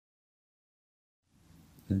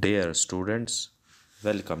Dear students,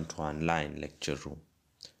 welcome to online lecture room.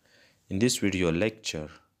 In this video lecture,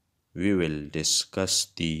 we will discuss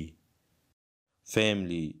the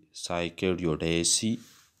family Cycadeoidaceae.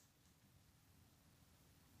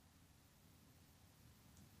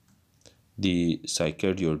 The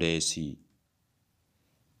Cycadeoidaceae,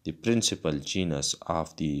 the principal genus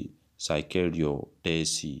of the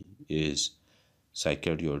Cycadeoidaceae is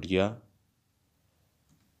Cycadeoidea.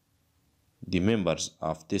 The members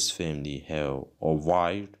of this family have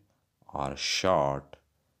ovoid or short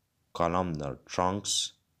columnar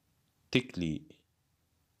trunks, thickly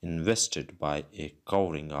invested by a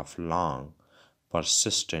covering of long,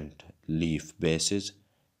 persistent leaf bases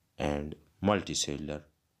and multicellular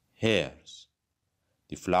hairs.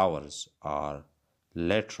 The flowers are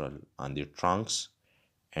lateral on the trunks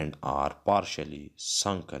and are partially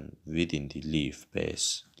sunken within the leaf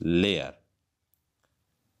base layer.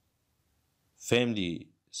 Family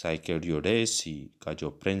साइकेडियोडेसी का जो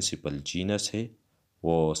principal genus है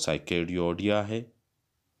वो साइकेडियोडिया है।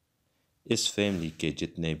 इस family के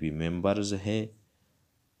जितने भी members हैं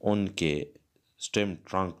उनके स्टेम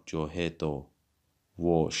ट्रंक जो है तो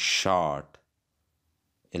वो शॉर्ट,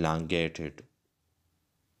 एलांगेटेड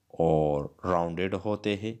और राउंडेड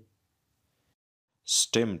होते हैं।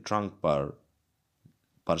 स्टेम ट्रंक पर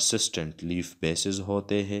परसिस्टेंट लीफ बेसेस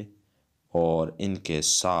होते हैं और इनके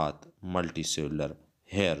साथ मल्टीसेलुलर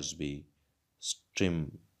हेयर्स भी स्टेम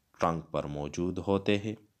ट्रंक पर मौजूद होते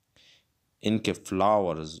हैं। इनके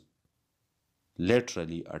फ्लावर्स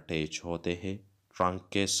लेटरली अटैच होते हैं ट्रंक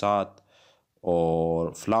के साथ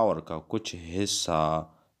और फ्लावर का कुछ हिस्सा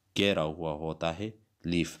घेरा हुआ होता है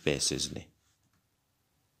लीफ बेसेस ने।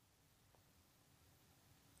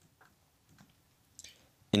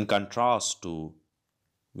 In contrast to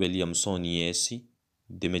Williamsoniaceae,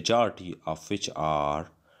 the majority of which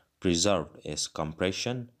are preserved as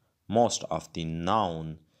compression, most of the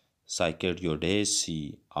known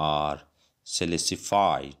Cycadeoidaceae are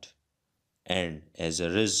silicified, and as a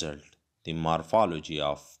result, the morphology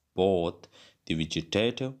of both the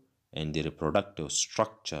vegetative and the reproductive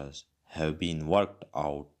structures have been worked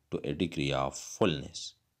out to a degree of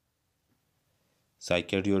fullness.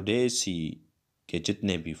 Cycadeoidaceae के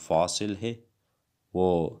जितने भी fossil है वो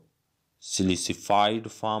सिलिसिफाइड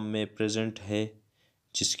form में present है,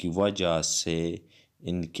 जिसकी वजह से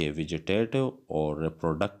इनके वेजिटेटिव और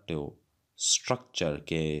रिप्रोडक्टिव स्ट्रक्चर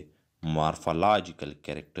के मॉर्फोलॉजिकल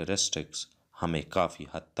कैरेक्टरिस्टिक्स हमें काफ़ी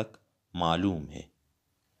हद तक मालूम है।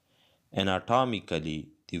 Anatomically,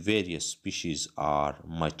 the various species are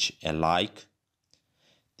much alike.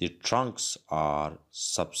 The trunks are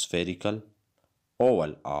subspherical,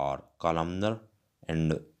 oval or columnar,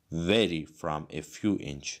 and vary from a few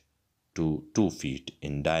inch to 2 feet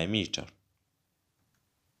in diameter.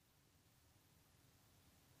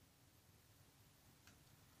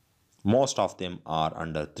 Most of them are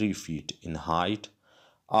under 3 feet in height,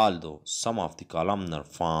 although some of the columnar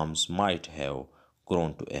forms might have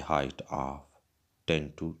grown to a height of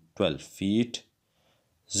 10 to 12 feet.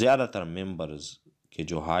 ज़्यादातर members के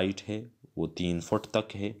जो height है वो 3 foot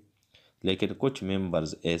तक है, लेकिन कुछ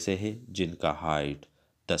members ऐसे हैं जिनका हाइट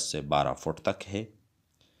 10 से 12 फुट तक है।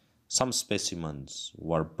 Some specimens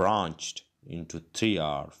were branched into 3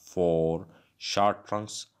 or 4 short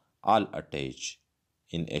trunks, all attached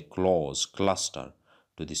in a close cluster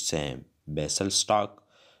to the same basal stalk.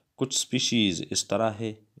 कुछ स्पीशीज़ इस तरह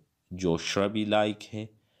है जो shrubby like है,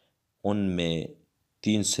 उनमें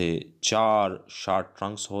 3 से 4 short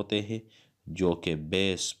trunks होते हैं जो कि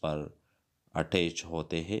बेस पर अटैच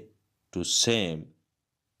होते हैं to same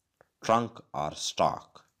trunk or stalk.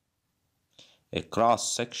 A cross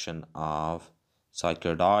section of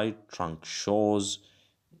cycadoid trunk shows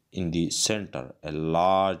in the center a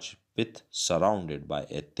large pith surrounded by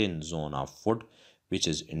a thin zone of wood which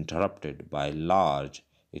is interrupted by large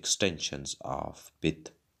extensions of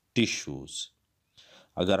pith tissues.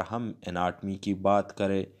 अगर हम anatomy की बात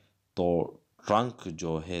करें तो trunk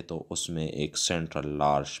जो है तो उसमें एक सेंट्रल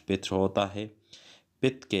लार्ज पिथ होता है।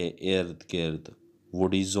 पिथ के इर्द गिर्द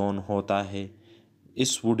वुडी जोन होता है।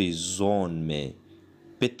 इस वुडी जोन में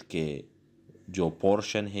पिथ के जो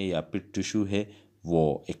पोर्शन है या पिथ टिश्यू है वो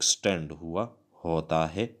एक्सटेंड हुआ होता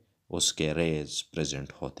है, उसके रेज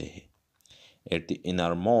प्रेजेंट होते हैं। At the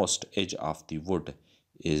inner most as of the wood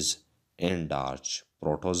is endarch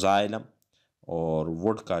protoxylem, और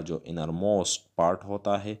वुड का जो इनर मोस्ट पार्ट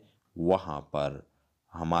होता है वहाँ पर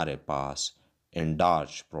हमारे पास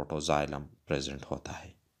एंडार्च प्रोटोजाइलम प्रेजेंट होता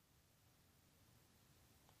है।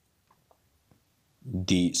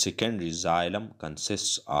 The secondary xylem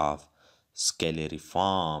consists of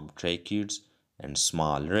scalariform tracheids and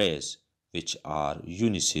small rays. which are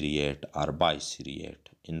uniceriate or biceriate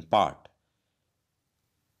in part.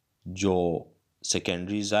 जो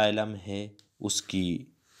सेकेंडरी जाइलम है उसकी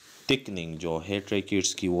थिकनिंग जो है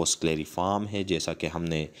ट्रैकिड्स की वो स्क्लेरिफॉर्म है, जैसा कि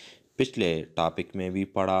हमने पिछले टॉपिक में भी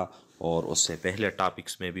पढ़ा और उससे पहले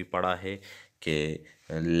टॉपिक्स में भी पढ़ा है कि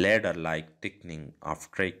ladder like thickening of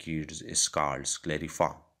tracheids is called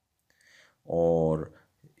स्क्लेरिफॉर्म। और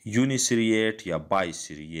यूनिसिरिएट या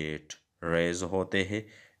बाइसिरिएट रेज होते हैं,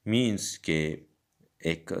 मींस के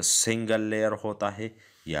एक सिंगल लेयर होता है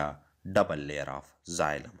या डबल लेयर ऑफ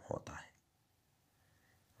जाइलम होता है।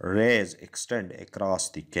 Rays extend across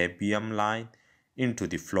the cambium line into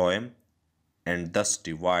the phloem and thus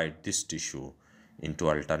divide this tissue into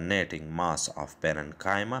alternating mass of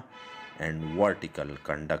parenchyma and vertical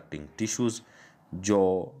conducting tissues। जो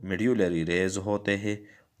medullary rays होते हैं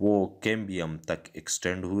वो cambium तक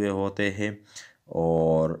एक्सटेंड हुए होते हैं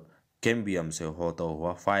और कैम्बियम से होता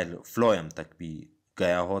हुआ फ्लोएम तक भी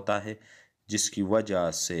गया होता है, जिसकी वजह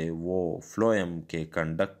से वो फ्लोएम के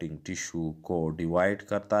कंडक्टिंग टिश्यू को डिवाइड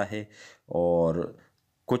करता है। और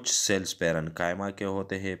कुछ सेल्स पेरेन्काइमा के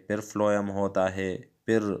होते हैं, फिर फ्लोएम होता है,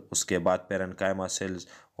 फिर उसके बाद पेरेन्काइमा सेल्स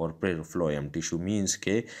और फिर फ्लोएम टिश्यू, मींस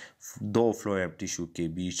के दो फ्लोएम टिश्यू के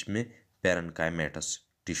बीच में पेरेन्काइमेटस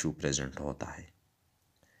टिश्यू प्रेजेंट होता है।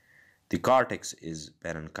 The cortex is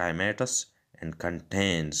parenchymatous and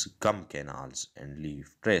contains gum canals and leaf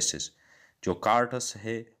traces। जो कार्टस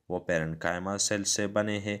है वो पेरेन्काइमा सेल से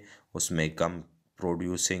बने हैं, उसमें गम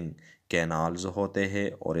प्रोड्यूसिंग कैनाल्स होते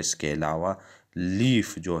हैं और इसके अलावा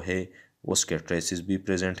लीफ जो है उसके ट्रेसेस भी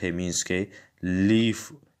प्रेजेंट है, मींस के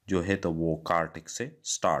लीफ जो है तो वो कार्टेक्स से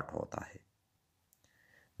स्टार्ट होता है।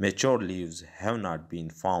 Mature leaves have not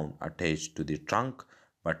been found attached to the trunk,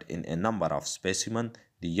 but in a number of specimens,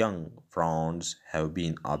 the young fronds have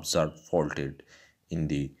been observed folded in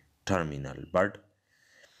the terminal bud।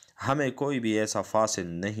 हमें कोई भी ऐसा फॉसिल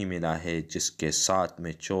नहीं मिला है जिसके साथ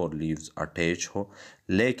मैच्योर लीव्स अटैच हो,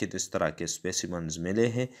 लेकिन इस तरह के स्पेसिमन्स मिले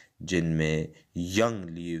हैं जिनमें यंग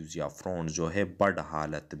लीव्स या फ्रॉन्ड्स जो है बड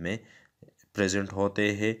हालत में प्रेजेंट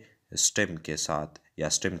होते हैं स्टेम के साथ या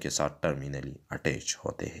स्टेम के साथ टर्मिनली अटैच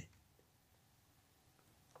होते हैं।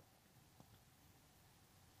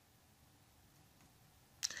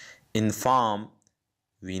 In form,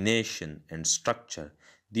 venation and structure,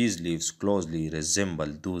 these leaves closely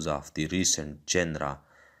resemble those of the recent genera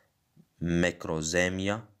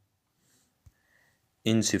Macrozemia,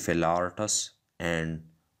 Encephalartos and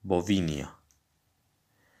Bovinia।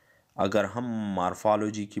 अगर हम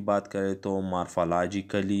मार्फोलॉजी की बात करें तो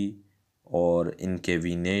मार्फोलॉजिकली और इनके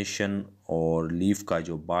विनेशन और लीफ का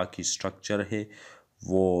जो बाकी स्ट्रक्चर है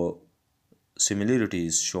वो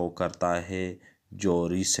सिमिलरिटीज़ शो करता है जो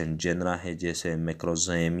रीसेंट जेनरा है, जैसे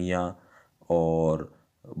मैक्रोजेमिया और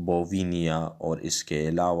बोविनिया, और इसके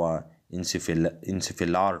अलावा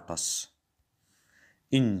इंसेफिलार्टस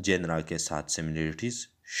इन जेनरा के साथ सिमिलरिटीज़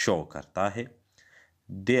शो करता है।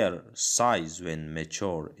 Their size when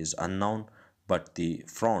mature is unknown, but the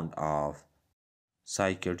front of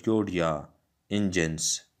Cycadeoidaceae ingens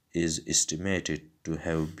is estimated to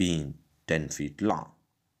have been 10 feet long।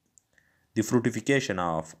 The fructification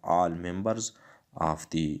of all members of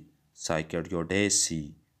the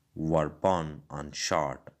Cycadeoidaceae were born on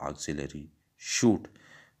short auxiliary shoot।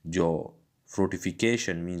 जो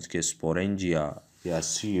फ्रूटिफिकेशन means के sporangia या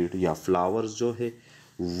seed या flowers जो है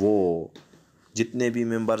वो जितने भी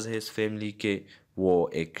members हैं इस फैमिली के वो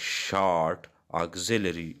एक शॉर्ट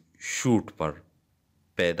ऑक्सिलरी शूट पर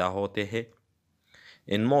पैदा होते हैं।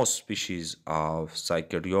 In most species of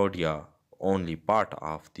Cycadeoidea, only part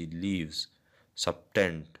of the leaves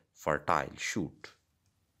subtend fertile shoot।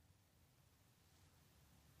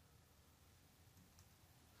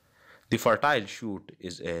 The fertile shoot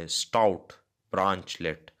is a stout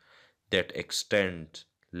branchlet that extends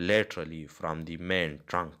laterally from the main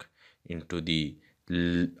trunk into the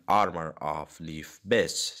armor of leaf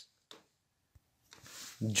base।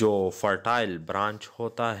 जो fertile branch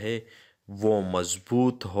होता है वो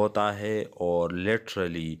मजबूत होता है और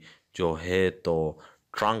laterally जो है तो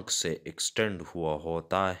ट्रंक से एक्सटेंड हुआ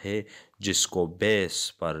होता है, जिसको बेस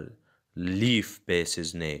पर लीफ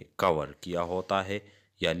बेसिस ने कवर किया होता है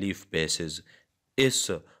या लीफ बेसिस इस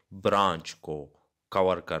ब्रांच को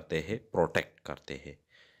कवर करते हैं, प्रोटेक्ट करते हैं।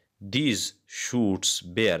 These shoots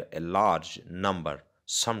bear a large number,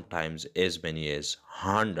 sometimes as many as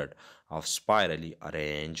 100, of spirally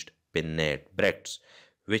arranged pinnate bracts,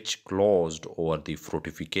 which closed over the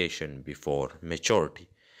fructification before maturity।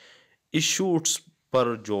 इस शूट्स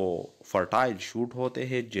पर जो फर्टाइल शूट होते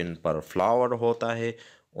हैं जिन पर फ्लावर होता है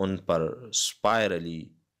उन पर स्पायरली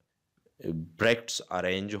ब्रैक्ट्स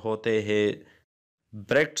अरेंज होते हैं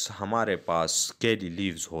ब्रेक्ट्स हमारे पास स्केली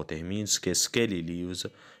लीव्स होते हैं, मीन्स के स्केली लीव्स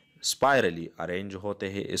स्पायरली अरेंज होते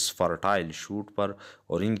हैं इस फर्टाइल शूट पर,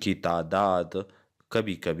 और इनकी तादाद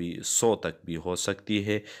कभी कभी 100 तक भी हो सकती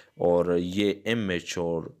है, और ये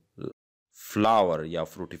इमेच्योर फ्लावर या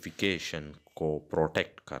फ्रूटिफिकेशन को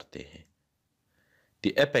प्रोटेक्ट करते हैं।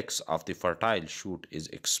 The apex of the fertile shoot is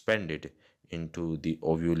expanded into the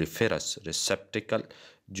ovuliferous receptacle।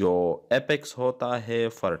 जो एपेक्स होता है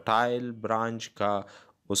फर्टाइल ब्रांच का,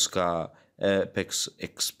 उसका एपेक्स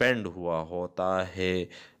एक्सपेंड हुआ होता है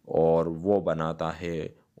और वो बनाता है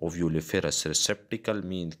ओव्यूलिफेरस रिसेप्टिकल,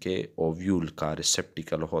 मीन के ओव्यूल का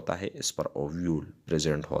रिसेप्टिकल होता है, इस पर ओव्यूल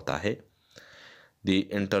प्रेजेंट होता है। The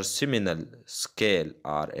interseminal scale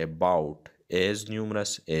are about as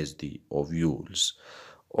numerous as the ovules।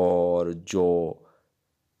 और जो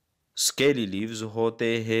स्केली लीव्स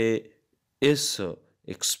होते हैं इस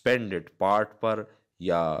एक्सपेंडेड पार्ट पर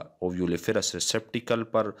या ओव्यूलिफेरस रिसेप्टिकल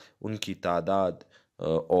पर, उनकी तादाद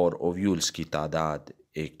और ओव्यूल्स की तादाद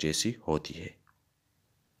एक जैसी होती है।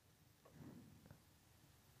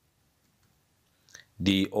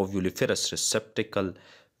 The ovuliferous receptacle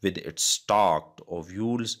with its stalked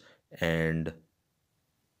ovules and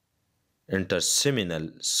interseminal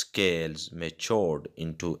scales matured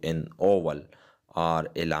into an oval or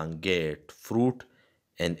elongate fruit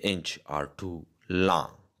an inch or two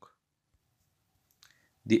long.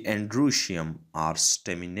 The androecium or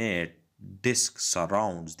staminate disc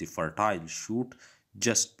surrounds the fertile shoot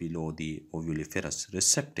just below the ovuliferous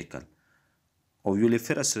receptacle।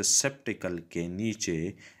 ओव्यूलिफेरस रिसेप्टिकल के नीचे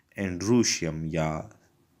एंड्रूशियम या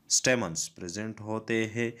stamens present होते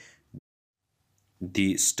हैं। The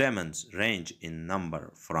stamens range in number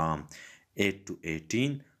from 8 to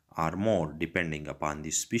 18 or more depending upon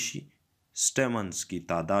the species। Stamens की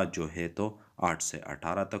तादाद जो है तो 8 से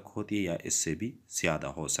 18 तक होती है या इससे भी ज़्यादा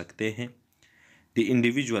हो सकते हैं। The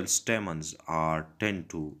individual stamens are 10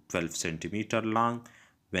 to 12 centimeter long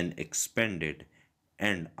when expanded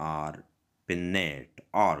and are pinnate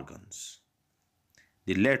organs।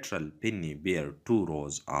 The lateral pinnae bear 2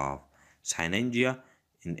 rows of synangia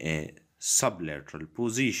in a sublateral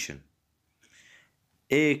position।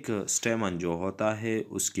 एक स्टेमन जो होता है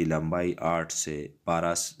उसकी लंबाई 8 से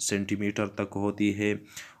 12 सेंटीमीटर तक होती है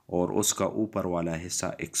और उसका ऊपर वाला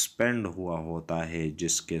हिस्सा एक्सपेंड हुआ होता है,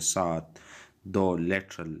 जिसके साथ 2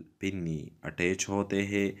 लेटरल पिन्नी अटैच होते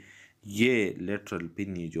हैं। ये लेटरल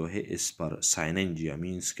पिन्नी जो है इस पर साइनेंजिया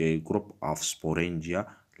मीन्स के group of sporangia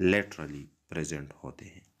laterally present होते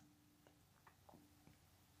हैं।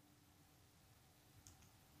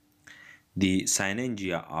 The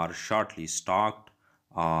synangia are shortly stalked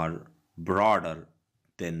or broader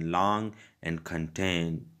than long and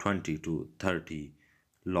contain 20 to 30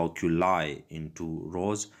 loculi in 2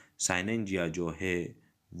 rows। synangia जो है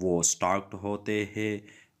वो stalked होते हैं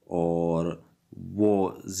और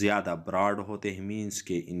वो ज़्यादा ब्रॉड होते हैं, मीन्स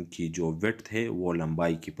के इनकी जो विड्थ है वो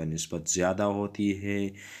लंबाई की बनिस्बत ज़्यादा होती है।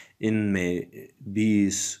 इनमें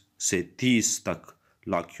 20 से 30 तक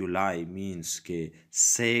लॉक्यूलाई मीन्स के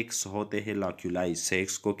सेक्स होते हैं, लॉक्यूलाई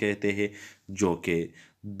सेक्स को कहते हैं, जो कि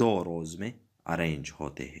 2 रोज में अरेंज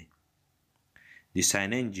होते हैं। The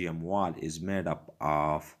synangium wall is made up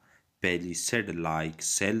of palisade-like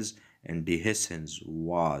cells and dehiscence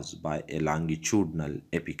was by a longitudinal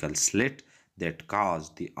apical slit that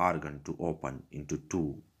caused the organ to open into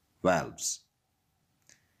 2 valves।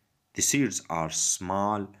 The seeds are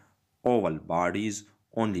small oval bodies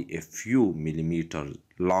only a few millimeters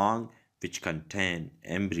long which contain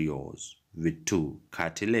embryos with 2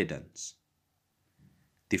 cotyledons।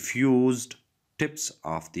 The fused tips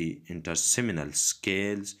of the interseminal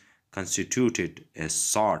scales constituted a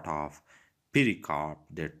sort of pericarp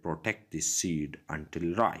that protect the seed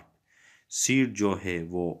until ripe। Seed जो है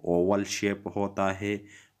वो Oval shape होता है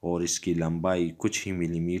और इसकी लंबाई कुछ ही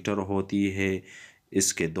millimetre होती है।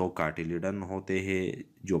 इसके 2 कार्टिलिडन होते हैं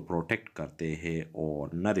जो प्रोटेक्ट करते हैं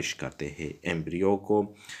और नरिश करते हैं एम्ब्रियो को।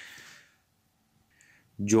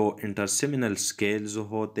 जो इंटरसेमिनल स्केल्स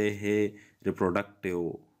होते हैं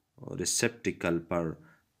रिप्रोडक्टिव रिसेप्टिकल पर,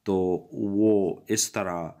 तो वो इस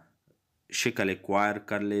तरह शिकल एक्वायर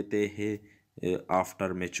कर लेते हैं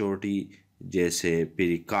आफ्टर मैच्योरिटी, जैसे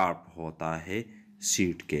पेरिकार्प होता है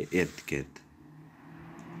सीड के इर्द गिर्द।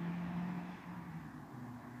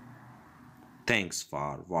 Thanks for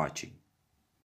watching।